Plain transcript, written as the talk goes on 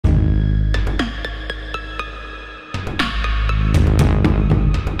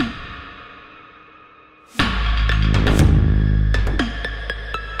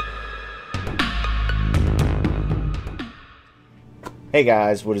Hey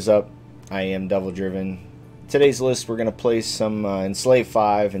guys, what is up? I am DevilDriven. Today's list, we're going to play some Enslave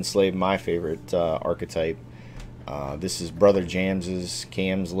 5, Enslave, my favorite archetype. This is Brother Jams's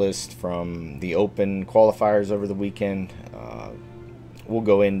Cam's list from the Open qualifiers over the weekend. We'll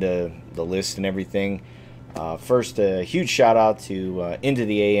go into the list and everything. First, a huge shout out to Into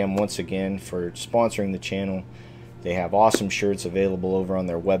the AM once again for sponsoring the channel. They have awesome shirts available over on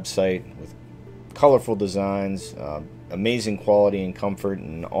their website with colorful designs, amazing quality and comfort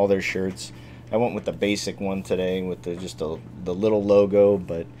in all their shirts. I went with the basic one today with the little logo,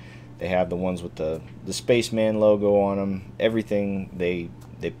 but they have the ones with the Spaceman logo on them. Everything they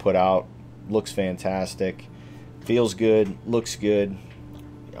put out looks fantastic, feels good, looks good.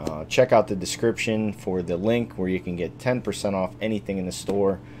 Check out the description for the link where you can get 10% off anything in the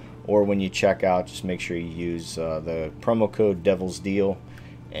store, or when you check out, just make sure you use the promo code Devil's Deal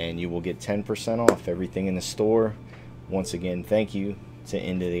and you will get 10% off everything in the store. Once again, thank you to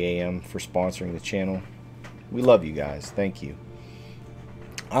Into the AM for sponsoring the channel. We love you guys. Thank you.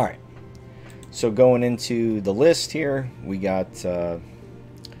 Alright, so going into the list here, we got Terra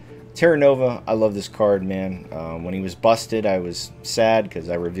Nova. I love this card, man. When he was busted, I was sad because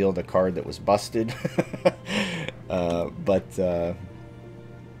I revealed a card that was busted.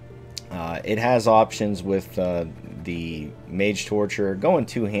 It has options with the Mage Torture, going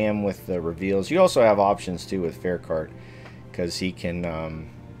 2 ham with the reveals. You also have options too with Faircart, because he can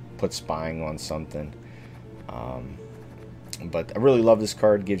put spying on something. But I really love this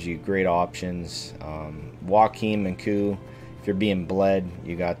card. Gives you great options. Joachim and Coup. If you're being bled,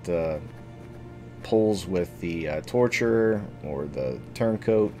 you got the pulls with the Torture or the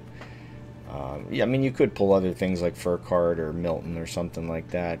Turncoat. Yeah, I mean, you could pull other things like Furcart or Milton or something like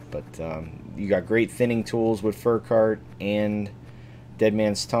that, but you got great thinning tools with Furcart and Dead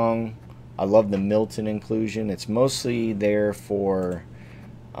Man's Tongue. I love the Milton inclusion. It's mostly there for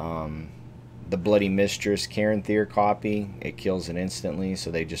the Bloody Mistress Karen Thier copy. It kills it instantly, so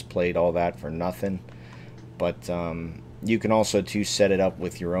they just played all that for nothing. But you can also too set it up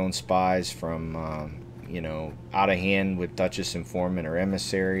with your own spies from you know, out of hand with Duchess Informant or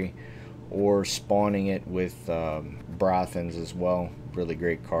Emissary, or spawning it with Brathens as well. Really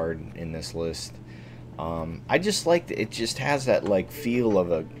great card in this list. I just like it. Just has that like feel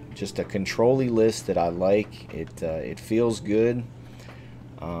of just a control-y list that I like. It feels good.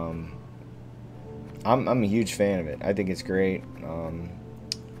 I'm a huge fan of it. I think it's great.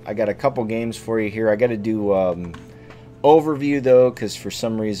 I got a couple games for you here. I got to do overview though, because for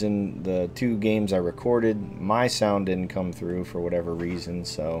some reason the 2 games I recorded, my sound didn't come through for whatever reason.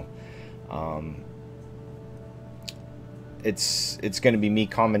 So it's going to be me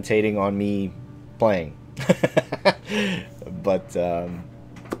commentating on me playing. But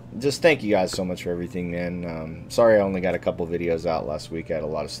just thank you guys so much for everything, man. Sorry I only got a couple videos out last week. I had a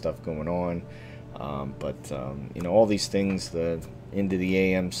lot of stuff going on. You know, all these things, the Into the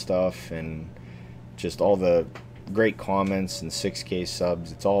AM stuff and just all the great comments and 6K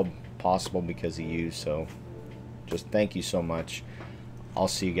subs, it's all possible because of you. So just thank you so much. I'll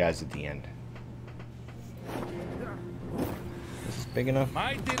see you guys at the end. This is big enough.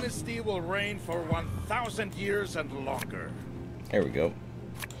 My dynasty will reign for 1,000 years and longer. There we go.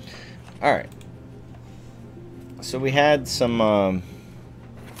 Alright. So we had some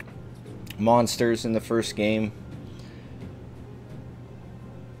monsters in the first game.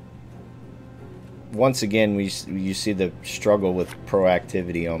 Once again, you see the struggle with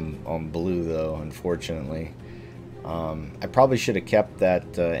proactivity on blue, though, unfortunately. I probably should have kept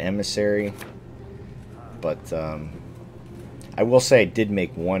that Emissary, but I will say I did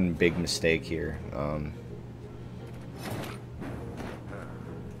make one big mistake here.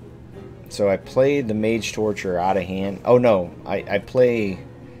 So I played the Mage Torture out of hand. Oh no, I play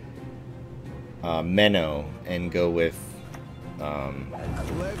Menno and go with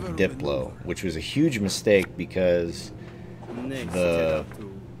Diplo, which was a huge mistake because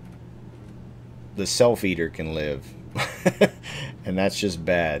the Self-Eater can live. And that's just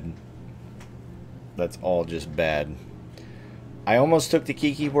bad. That's all just bad. I almost took the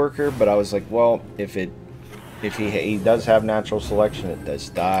Kiki Worker, but I was like, well, if he does have natural selection, it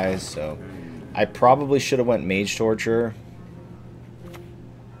just dies. So I probably should have went Mage Torture.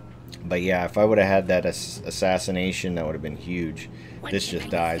 But yeah, if I would have had that assassination, that would have been huge. This just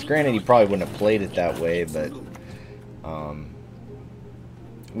dies. Granted, he probably wouldn't have played it that way, but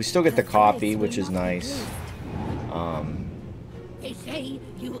we still get the copy, which is nice. They say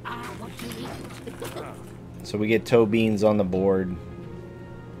you are what you eat. So we get toe beans on the board.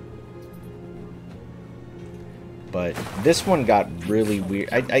 But this one got really weird.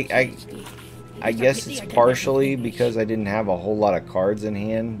 I guess it's partially because I didn't have a whole lot of cards in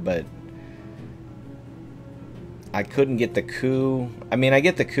hand, but I couldn't get the Coup. I mean, I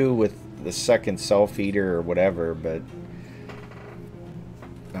get the Coup with the second Self-Eater or whatever, but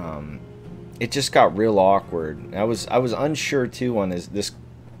it just got real awkward. I was unsure too on this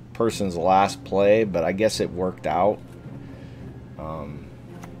person's last play, but I guess it worked out.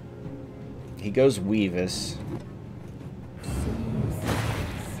 He goes Weavis.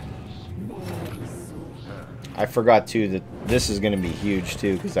 I forgot too that this is going to be huge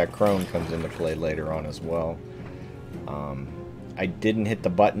too, because that crone comes into play later on as well. I didn't hit the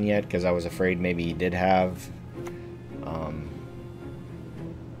button yet because I was afraid maybe he did have.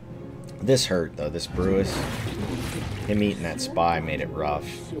 This hurt though. This Brewis, him eating that spy made it rough.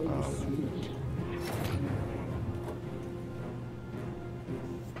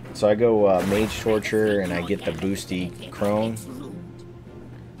 So I go Mage Torture and I get the boosty crone,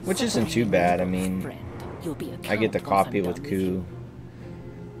 which isn't too bad. I mean, I get the copy with Coup.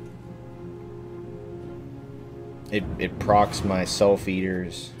 It procs my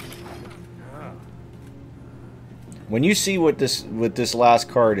Self-Eaters. When you see what this last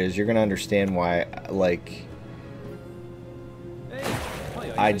card is, you're gonna understand why. Like,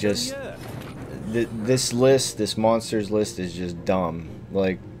 I just this list, this monsters list, is just dumb.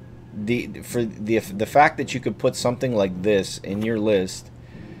 Like, the fact that you could put something like this in your list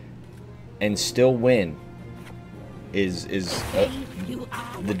and still win is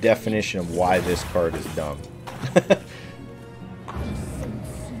the definition of why this card is dumb.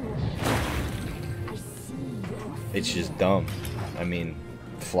 It's just dumb. I mean,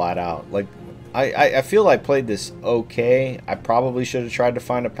 flat out. Like, I feel I played this okay. I probably should have tried to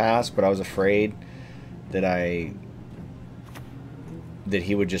find a pass, but I was afraid that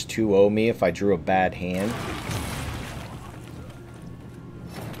he would just 2-0 me if I drew a bad hand.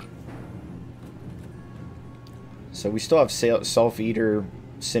 So we still have Self-Eater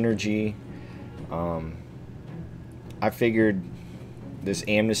synergy. I figured this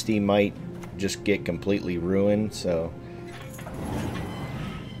Amnesty might just get completely ruined, so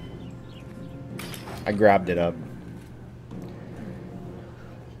I grabbed it up.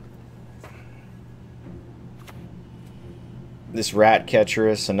 This Rat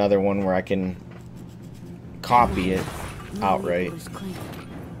Catcherus, another one where I can copy it outright.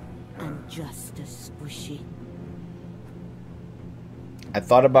 I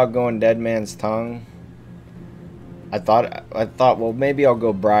thought about going Dead Man's Tongue. I thought, well, maybe I'll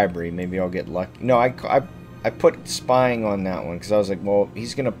go Bribery. Maybe I'll get lucky. No, I put Spying on that one because I was like, well,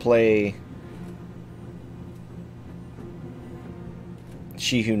 he's gonna play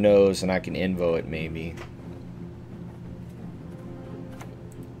She Who Knows, and I can invo it maybe.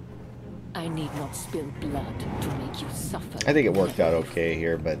 I need not spill blood to make you suffer. I think it worked out okay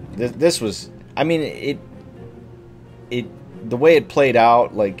here, but this was, I mean, the way it played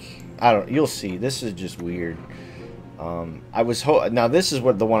out, like, I don't, you'll see. This is just weird. Now this is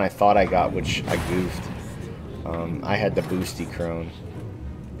the one I thought I got, which I goofed. I had the boosty crone.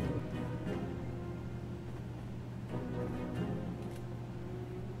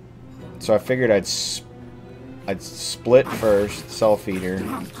 So I figured I'd split first, Self-Eater.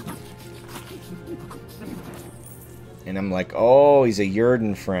 And I'm like, oh, he's a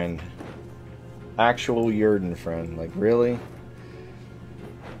Yrden friend. Actual Yrden friend. Like, really?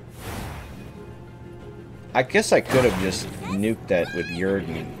 I guess I could have just nuked that with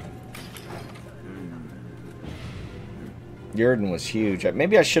Yrden. Yrden was huge.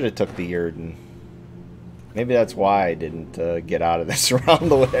 Maybe I should have took the Yrden. Maybe that's why I didn't get out of this round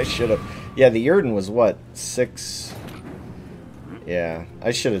the way I should have. Yeah, the Yrden was what? 6? Yeah,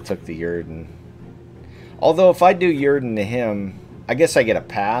 I should have took the Yrden. Although if I do Yrden to him, I guess I get a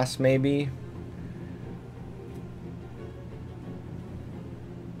pass maybe.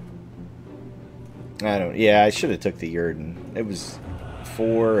 I don't. Yeah, I should have took the Yrden. It was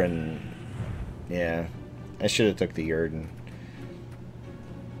 4 and yeah, I should have took the Yrden.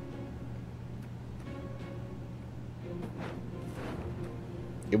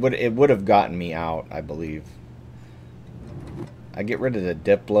 It would have gotten me out, I believe. I get rid of the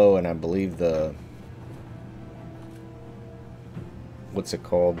Diplo and I believe the, what's it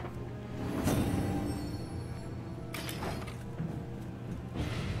called?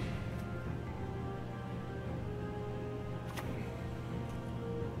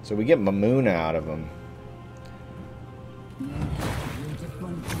 So we get Mamuna out of him.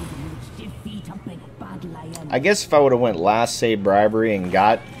 I guess if I would have went last save Bribery and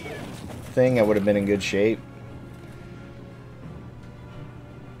got thing, I would have been in good shape.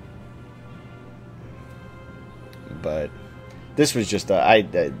 But this was just I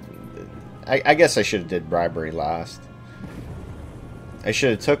I guess I should have did bribery last. I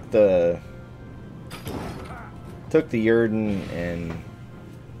should have took the Yrden and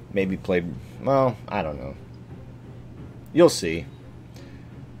maybe played, well, I don't know. You'll see.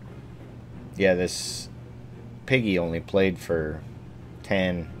 Yeah, this Piggy only played for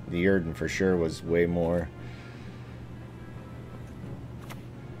 10. The Yrden for sure was way more.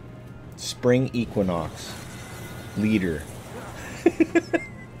 Spring Equinox. Leader.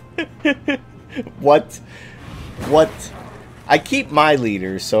 What? What? I keep my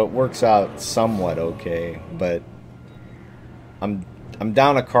leader, so it works out somewhat okay, but I'm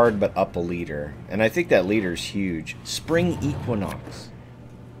down a card but up a leader. And I think that leader's huge. Spring Equinox.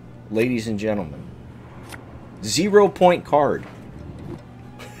 Ladies and gentlemen. 0 point card.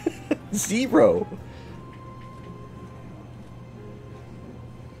 0.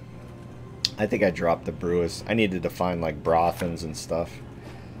 I think I dropped the Brewis. I needed to find like Brothans and stuff.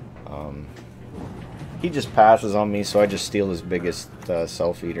 He just passes on me, so I just steal his biggest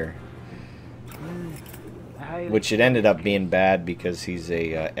self-eater. Which it ended up being bad because he's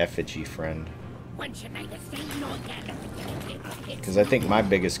a effigy friend. Because I think my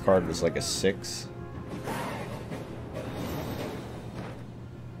biggest card was like a 6.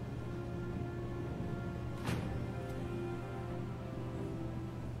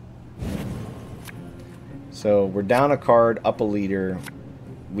 So we're down a card, up a leader.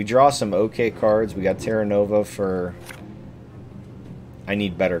 We draw some okay cards. We got Terra Nova for... I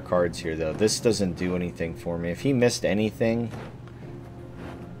need better cards here, though. This doesn't do anything for me. If he missed anything,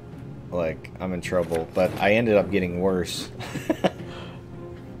 like, I'm in trouble. But I ended up getting worse.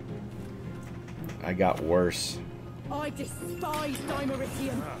 I got worse. I despise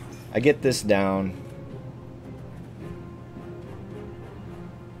Dimeritium. I get this down.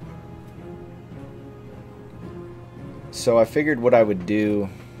 So I figured what I would do...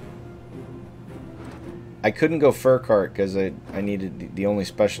 I couldn't go Fur Cart because I needed the only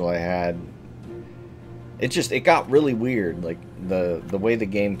special I had. It got really weird, like the way the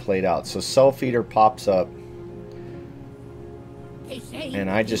game played out. So Self-Eater pops up, and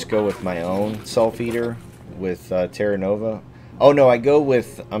I just go with my own Self-Eater with Terra Nova. Oh no, I go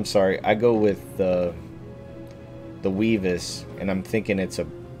with the Weavis, and I'm thinking it's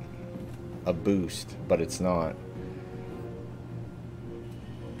a boost, but it's not.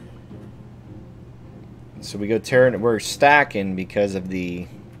 So we go Terra. We're stacking because of the...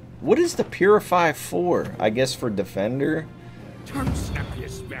 What is the Purify for? I guess for Defender? Don't snap your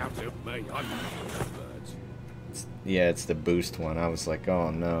spout at me. Yeah, it's the boost one. I was like,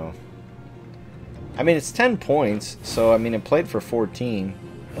 oh no. I mean, it's 10 points, so I mean, it played for 14.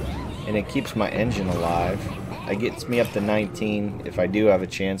 And it keeps my engine alive. It gets me up to 19 if I do have a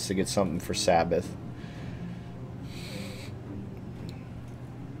chance to get something for Sabbath.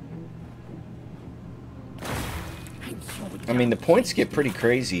 I mean, the points get pretty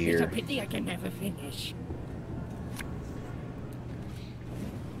crazy here. It's a pity I can never finish.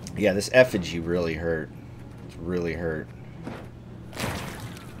 Yeah, this effigy really hurt. It's really hurt.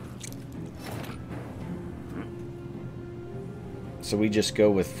 So we just go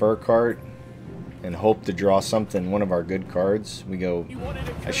with Fur Cart and hope to draw something, one of our good cards. We go...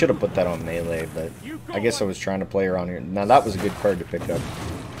 I should have put that on melee, but I guess I was trying to play around here. Now, that was a good card to pick up.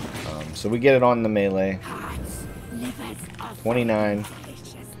 So we get it on the melee. 29.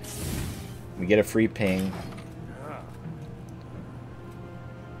 We get a free ping.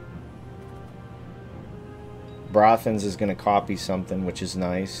 Brothans is going to copy something, which is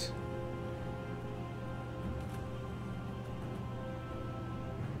nice.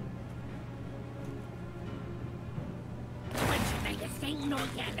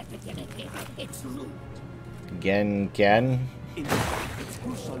 Again.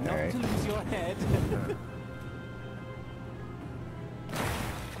 Alright.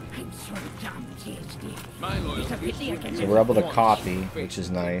 So we're able to copy, which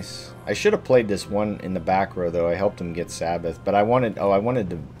is nice. I should have played this one in the back row, though. I helped him get Sabbath, but I wanted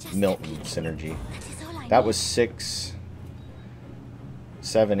the Milton synergy. That was 6,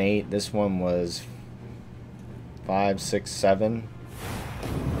 7, 8. This one was 5, 6, 7.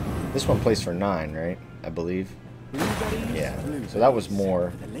 This one plays for 9, right? I believe. Yeah. So that was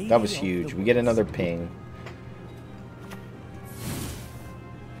more. That was huge. We get another ping.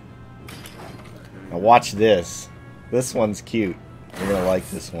 Now watch this. This one's cute. You're gonna like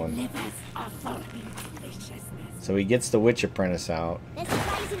this one. So he gets the Witch Apprentice out.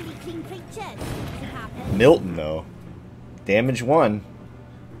 Milton, though. Damage 1.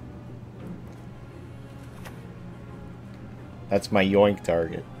 That's my yoink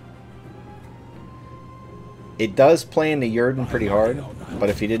target. It does play into Yrden pretty hard. But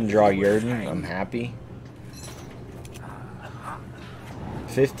if he didn't draw Jurden, I'm happy.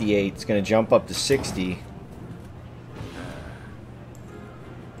 58. It's going to jump up to 60.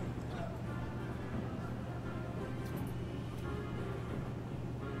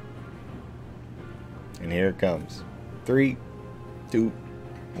 And here it comes. 3, 2,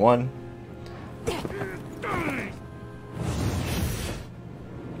 1.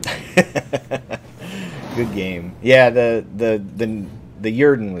 Good game. Yeah, the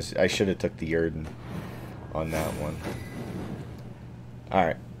Jurden was. I should have took the Jurden on that one. All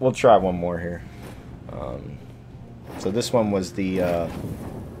right, we'll try one more here. So this one was the.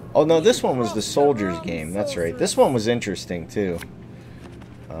 Oh no, this one was the soldiers game. That's right. This one was interesting too.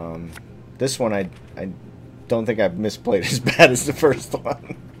 This one I don't think I've misplayed as bad as the first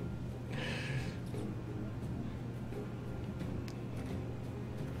one.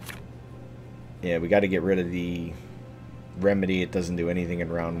 Yeah, we got to get rid of the remedy. It doesn't do anything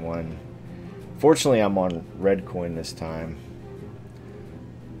in round 1. Fortunately, I'm on red coin this time.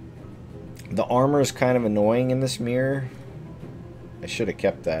 The armor is kind of annoying in this mirror. I should have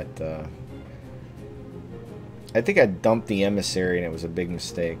kept that. I think I dumped the emissary and it was a big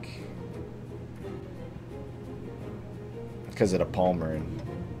mistake. Because of the Palmer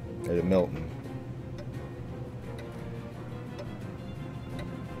or the Milton.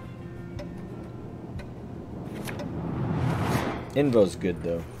 Invo's good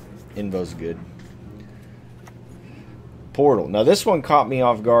though. Invo's good. Portal. Now this one caught me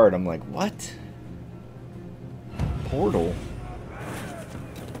off guard. I'm like, what? Portal?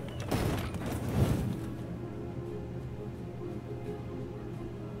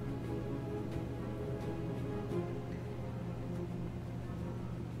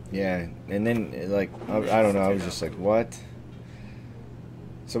 Yeah, and then like I don't know, I was just like, what?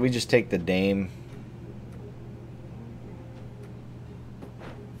 So we just take the Dame.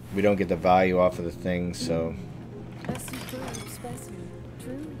 We don't get the value off of the thing, so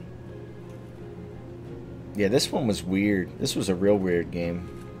yeah, this one was weird. This was a real weird game.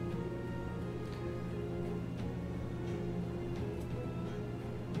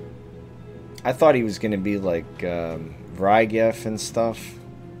 I thought he was going to be like Vrygef and stuff.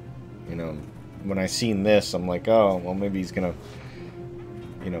 You know, when I seen this, I'm like, oh, well, maybe he's going to,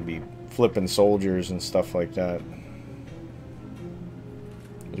 you know, be flipping soldiers and stuff like that.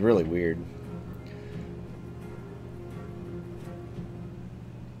 It was really weird.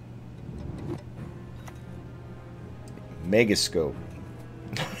 Megascope.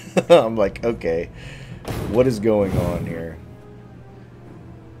 I'm like, okay, what is going on here?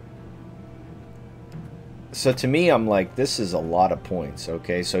 So to me, I'm like, this is a lot of points,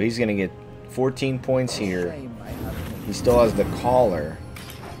 okay? So he's going to get 14 points here. He still has the collar.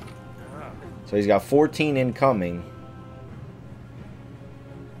 So he's got 14 incoming.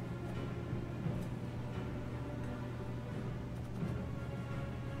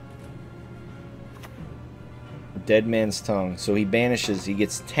 Dead Man's Tongue. So he banishes, he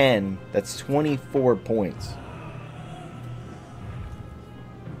gets 10. That's 24 points.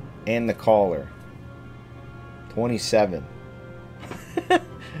 And the collar. 27.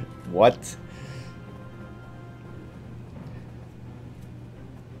 What?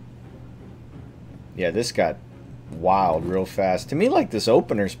 Yeah, this got wild real fast. To me, like, this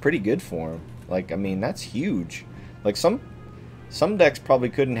opener's pretty good for him. Like, I mean, that's huge. Like, some decks probably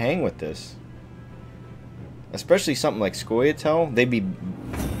couldn't hang with this. Especially something like Scoia'tael. They'd be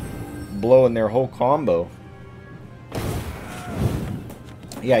blowing their whole combo.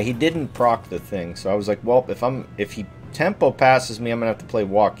 Yeah, he didn't proc the thing, so I was like, well, if he tempo passes me, I'm gonna have to play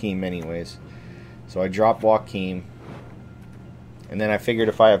Joachim anyways. So I drop Joachim, and then I figured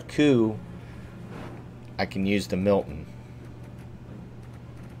if I have Coup, I can use the Milton.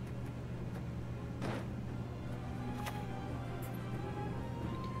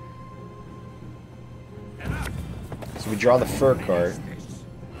 So we draw the Fur card.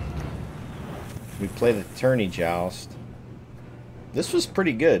 We play the Tourney Joust. This was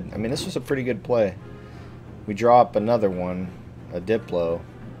pretty good. I mean, this was a pretty good play. We draw up another one, a Diplo.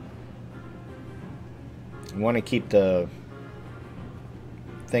 We want to keep the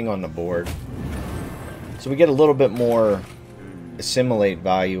thing on the board. So we get a little bit more assimilate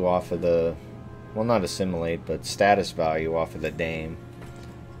value off of the, well, not assimilate, but status value off of the Dame.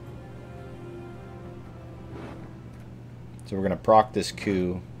 So we're going to proc this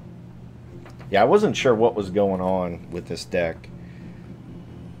Coup. Yeah, I wasn't sure what was going on with this deck.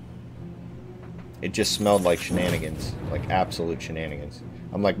 It just smelled like shenanigans, like absolute shenanigans.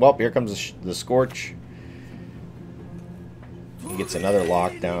 I'm like, well, here comes the Scorch. He gets another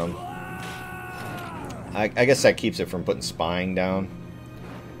lockdown. I guess that keeps it from putting Spying down.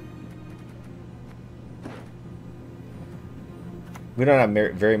 We don't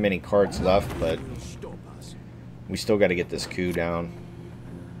have very many cards left, but we still got to get this coup down.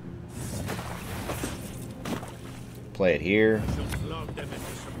 Play it here.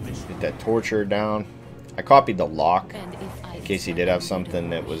 Get that torture down. I copied the lock in case he did have something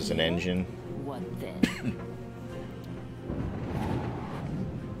that was an engine. What then?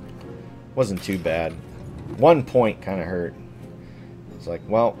 Wasn't too bad. 1 point kind of hurt. It's like,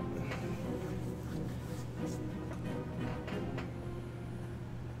 well...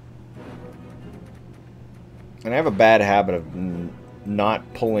 And I have a bad habit of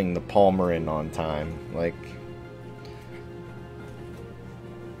not pulling the Palmer in on time. Like...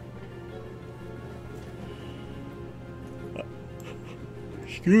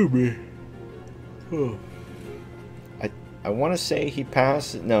 Excuse me. Oh. I want to say he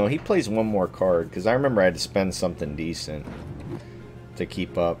passed. No, he plays one more card because I remember I had to spend something decent to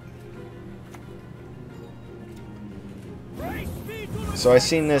keep up. So I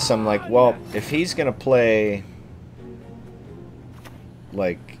seen this. I'm like, well, if he's gonna play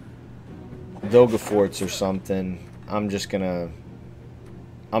like Vilgefortz or something, I'm gonna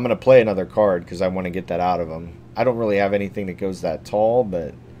play another card because I want to get that out of him. I don't really have anything that goes that tall,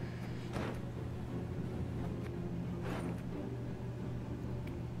 but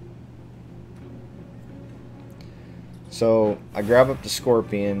so I grab up the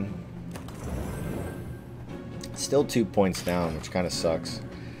Scorpion. Still 2 points down, which kind of sucks.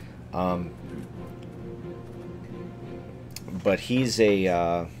 But he's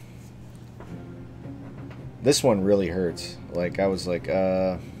a this one really hurts. Like I was like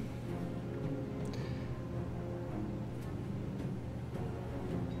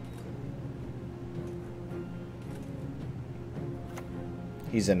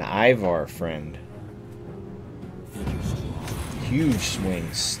he's an Ivar friend. Huge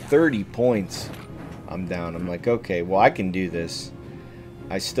swings, 30 points. I'm down. I'm like, okay, well, I can do this.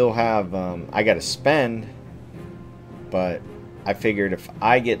 I still have, I got to spend, but I figured if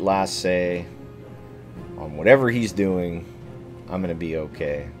I get last say on whatever he's doing, I'm going to be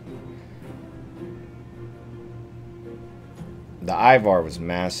okay. The Ivar was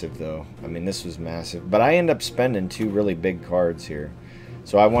massive, though. I mean, this was massive. But I end up spending 2 really big cards here.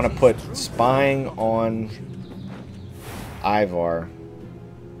 So I want to put Spying on Ivar,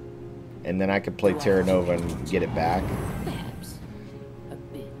 and then I could play Terra Nova and get it back. Perhaps a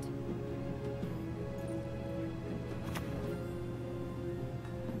bit.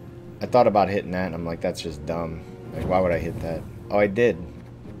 I thought about hitting that, and I'm like, that's just dumb. Like, why would I hit that? Oh, I did.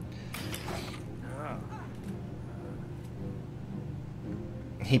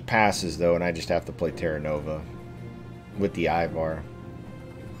 He passes, though, and I just have to play Terra Nova with the Ivar.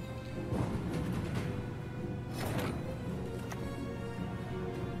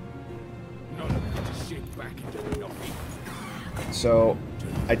 So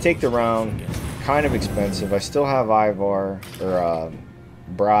I take the round, kind of expensive. I still have Ivar, or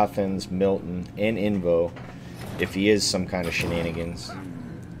Brothens, Milton, and Invo, if he is some kind of shenanigans.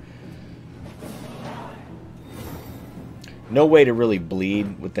 No way to really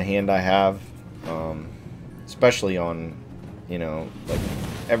bleed with the hand I have, especially on, you know, like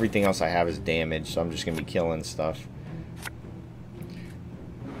everything else I have is damage, so I'm just going to be killing stuff.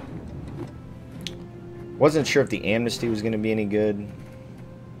 Wasn't sure if the Amnesty was going to be any good.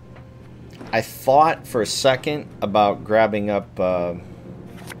 I thought for a second about grabbing up the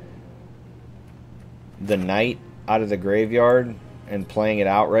Knight out of the graveyard and playing it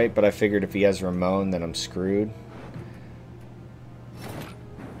outright, but I figured if he has Ramon, then I'm screwed.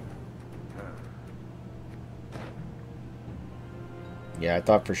 Yeah, I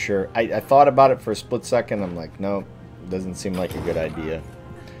thought for sure. I thought about it for a split second. I'm like, nope, doesn't seem like a good idea.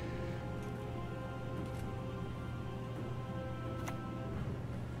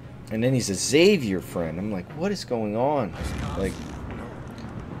 And then he's a Xavier friend. I'm like, what is going on? Like,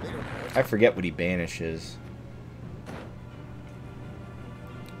 I forget what he banishes.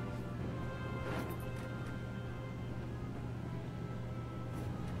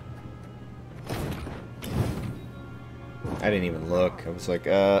 I didn't even look. I was like,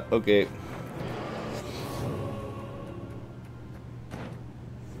 okay.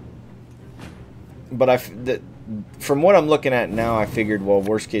 But from what I'm looking at now, I figured, well,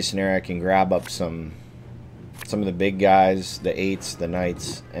 worst case scenario, I can grab up some of the big guys, the 8s, the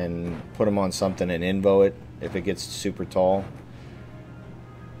Knights, and put them on something and invo it if it gets super tall.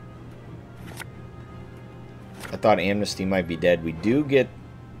 I thought Amnesty might be dead. We do get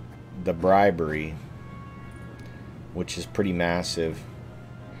the bribery, which is pretty massive.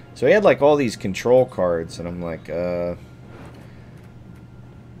 So he had like all these control cards, and I'm like,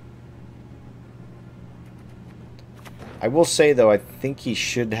 I will say, though, I think he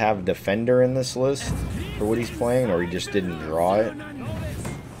should have Defender in this list for what he's playing, or he just didn't draw it.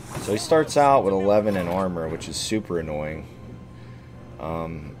 So he starts out with 11 in armor, which is super annoying.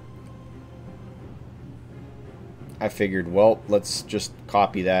 I figured, well, let's just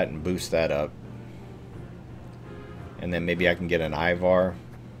copy that and boost that up. And then maybe I can get an Ivar.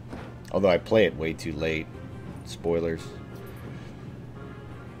 Although I play it way too late. Spoilers.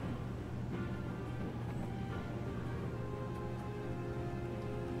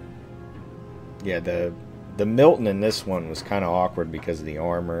 Yeah, the Milton in this one was kind of awkward because of the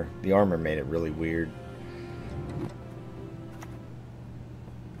armor. The armor made it really weird.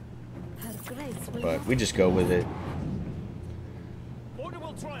 But we just go with it.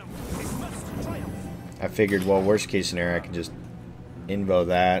 I figured, well, worst case scenario, I can just invo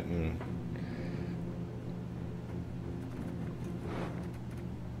that and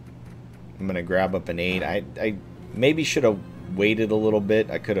I'm gonna grab up an 8. I maybe should have waited a little bit.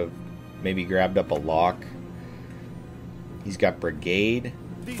 I could have maybe grabbed up a lock. He's got Brigade.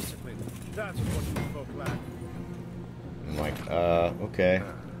 That's what you folk lack. I'm like, okay.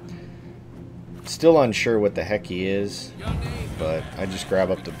 Still unsure what the heck he is, but I just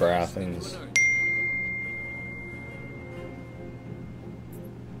grab up the Brathens.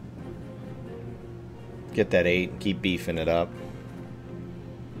 Get that 8 and keep beefing it up.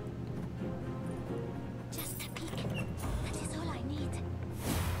 Just a peek. That is all I need.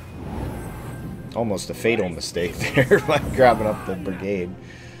 Almost a fatal mistake there by grabbing up the Brigade.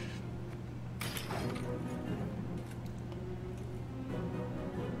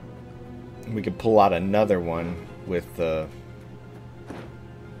 We could pull out another one with the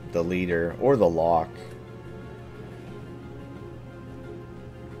leader or the lock.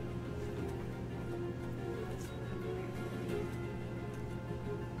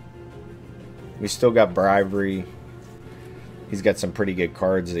 We still got Bribery. He's got some pretty good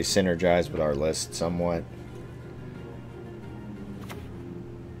cards. They synergize with our list somewhat.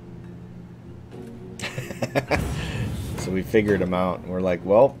 So we figured him out. And we're like,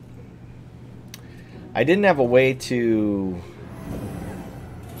 well, I didn't have a way to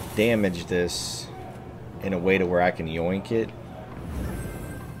damage this in a way to where I can yoink it.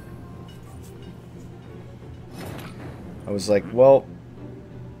 I was like, well,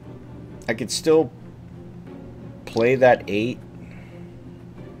 I could still play that 8.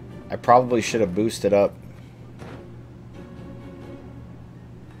 I probably should have boosted up.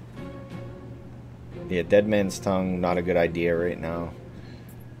 Yeah, Dead Man's Tongue, not a good idea right now.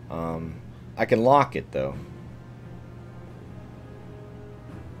 I can lock it, though.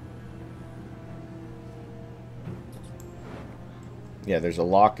 Yeah, there's a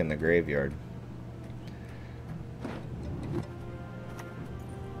lock in the graveyard.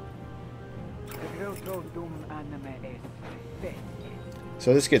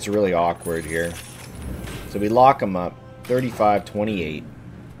 So this gets really awkward here. So we lock him up. 35-28.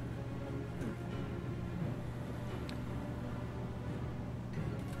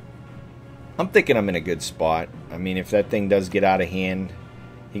 I'm thinking I'm in a good spot. I mean, if that thing does get out of hand,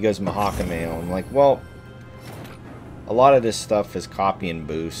 he goes Mahakamail. I'm like, well, a lot of this stuff is copy and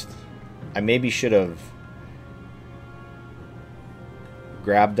boost. I maybe should have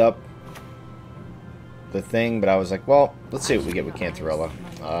grabbed up the thing, but I was like, well, let's see what we get with Cantarella.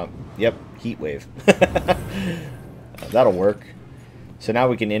 Yep, Heat Wave. That'll work. So now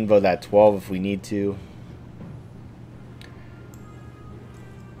we can invo that 12 if we need to.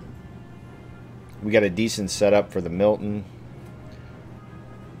 We got a decent setup for the Milton.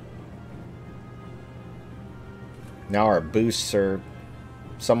 Now our boosts are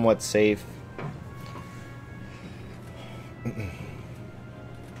somewhat safe.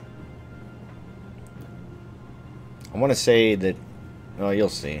 I want to say that, oh, you'll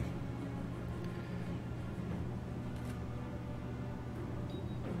see.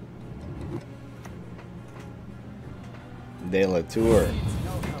 De la Tour.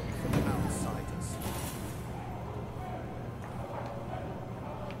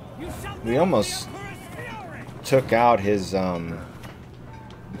 We almost took out his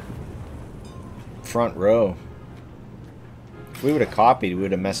front row. If we would have copied, we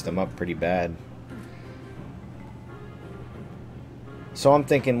would have messed him up pretty bad. So I'm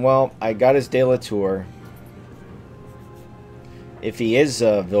thinking, well, I got his De la Tour. If he is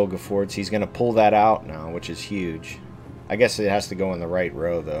Vilgefortz, he's going to pull that out now, which is huge. I guess it has to go in the right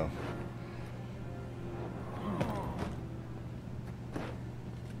row, though.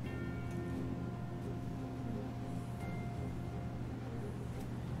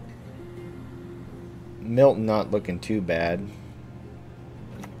 Milton not looking too bad.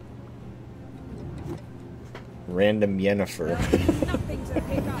 Random Yennefer. Nothing to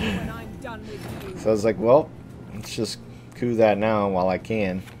pick up when I'm done with you. So I was like, well, let's just coup that now while I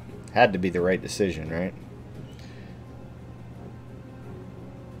can. Had to be the right decision, right?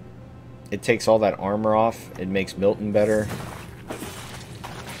 It takes all that armor off. It makes Milton better.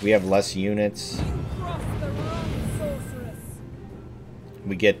 We have less units. Cross the wrong sorceress.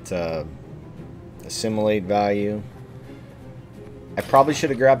 We get assimilate value. I probably should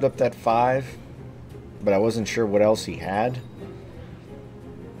have grabbed up that 5, but I wasn't sure what else he had.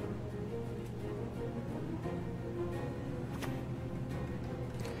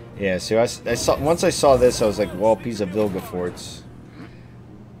 Yeah, so I saw, once I saw this, I was like, well, piece of Vilgefortz.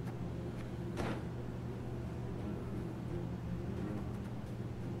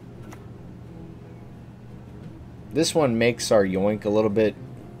 This one makes our yoink a little bit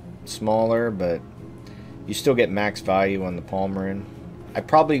smaller, but you still get max value on the Palmerin. I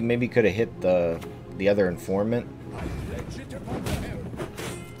probably maybe could have hit the other informant.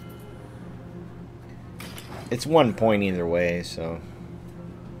 It's 1 point either way, so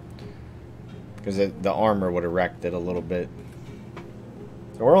because the armor would have wrecked it a little bit.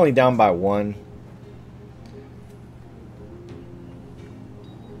 So we're only down by 1.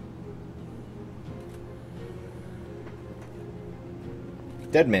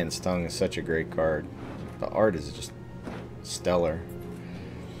 Dead Man's Tongue is such a great card. The art is just stellar.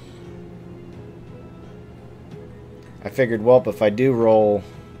 I figured, well, if I do roll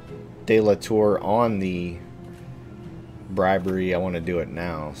De La Tour on the bribery, I want to do it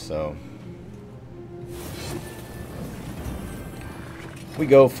now, so we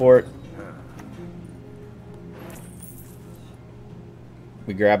go for it.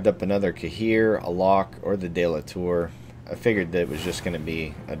 We grabbed up another Kahir, a Lock, or the De La Tour. I figured that it was just going to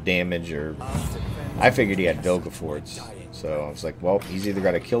be a damage, or I figured he had Vilgefortz. So I was like, well, he's either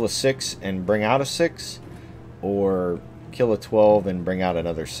got to kill a 6 and bring out a 6, or kill a 12 and bring out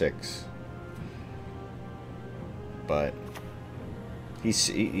another 6. But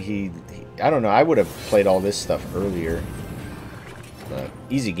he I don't know. I would have played all this stuff earlier. But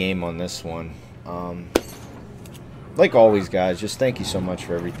easy game on this one. Like always, guys, just thank you so much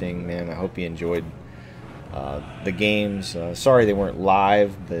for everything, man. I hope you enjoyed the games. Sorry they weren't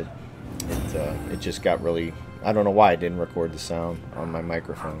live, but it just got really... I don't know why I didn't record the sound on my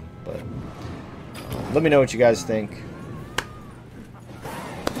microphone, but let me know what you guys think.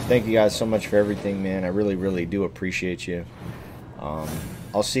 Thank you guys so much for everything, man. I really, really do appreciate you.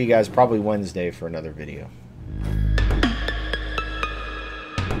 I'll see you guys probably Wednesday for another video.